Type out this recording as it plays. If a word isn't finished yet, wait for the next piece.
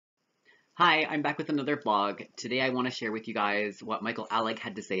Hi, I'm back with another vlog. Today I want to share with you guys what Michael Alig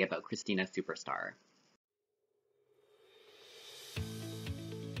had to say about Christina Superstar.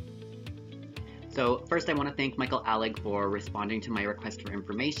 So first I want to thank Michael Alig for responding to my request for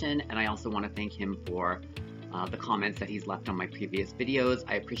information, and I also want to thank him for the comments that he's left on my previous videos.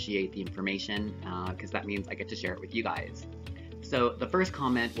 I appreciate the information because that means I get to share it with you guys. So the first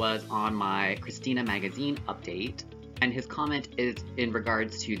comment was on my Christina magazine update. And his comment is in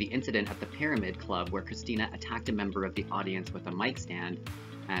regards to the incident at the Pyramid Club where Christina attacked a member of the audience with a mic stand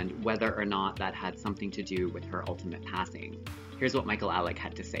and whether or not that had something to do with her ultimate passing. Here's what Michael Alig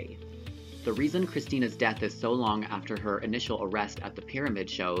had to say. The reason Christina's death is so long after her initial arrest at the Pyramid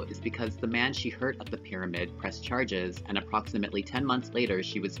show is because the man she hurt at the Pyramid pressed charges, and approximately 10 months later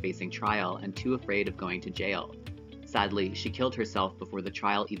she was facing trial and too afraid of going to jail. Sadly, she killed herself before the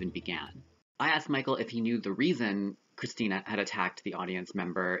trial even began. I asked Michael if he knew the reason Christina had attacked the audience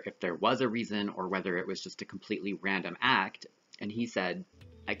member, if there was a reason or whether it was just a completely random act, and he said,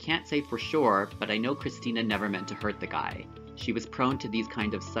 "I can't say for sure, but I know Christina never meant to hurt the guy. She was prone to these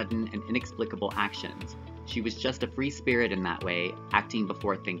kind of sudden and inexplicable actions. She was just a free spirit in that way, acting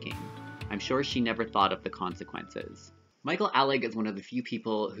before thinking. I'm sure she never thought of the consequences." Michael Alig is one of the few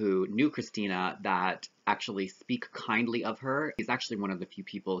people who knew Christina that actually speak kindly of her. He's actually one of the few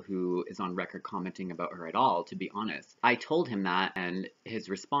people who is on record commenting about her at all, to be honest. I told him that, and his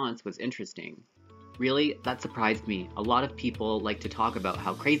response was interesting. Really, that surprised me. A lot of people like to talk about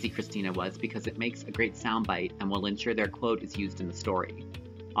how crazy Christina was because it makes a great soundbite and will ensure their quote is used in the story.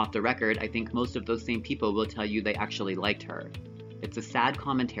 Off the record, I think most of those same people will tell you they actually liked her. It's a sad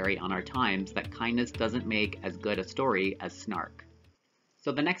commentary on our times that kindness doesn't make as good a story as snark.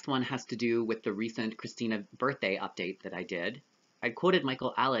 So the next one has to do with the recent Christina birthday update that I did. I quoted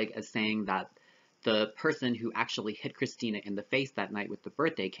Michael Alig as saying that the person who actually hit Christina in the face that night with the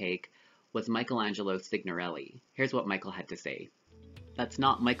birthday cake was Michelangelo Signorelli. Here's what Michael had to say. "That's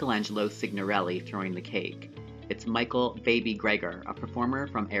not Michelangelo Signorelli throwing the cake. It's Michael Baby Gregor, a performer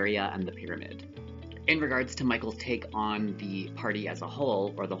from Area and the Pyramid." In regards to Michael's take on the party as a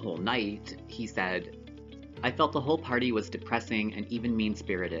whole, or the whole night, he said, "I felt the whole party was depressing and even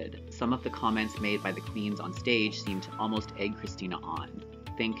mean-spirited. Some of the comments made by the queens on stage seemed to almost egg Christina on.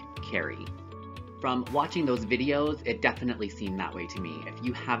 Think Carrie." From watching those videos, it definitely seemed that way to me. If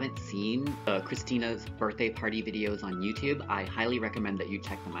you haven't seen Christina's birthday party videos on YouTube, I highly recommend that you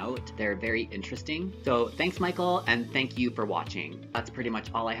check them out. They're very interesting. So thanks, Michael, and thank you for watching. That's pretty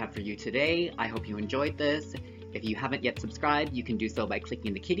much all I have for you today. I hope you enjoyed this. If you haven't yet subscribed, you can do so by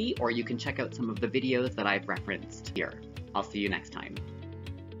clicking the kitty, or you can check out some of the videos that I've referenced here. I'll see you next time.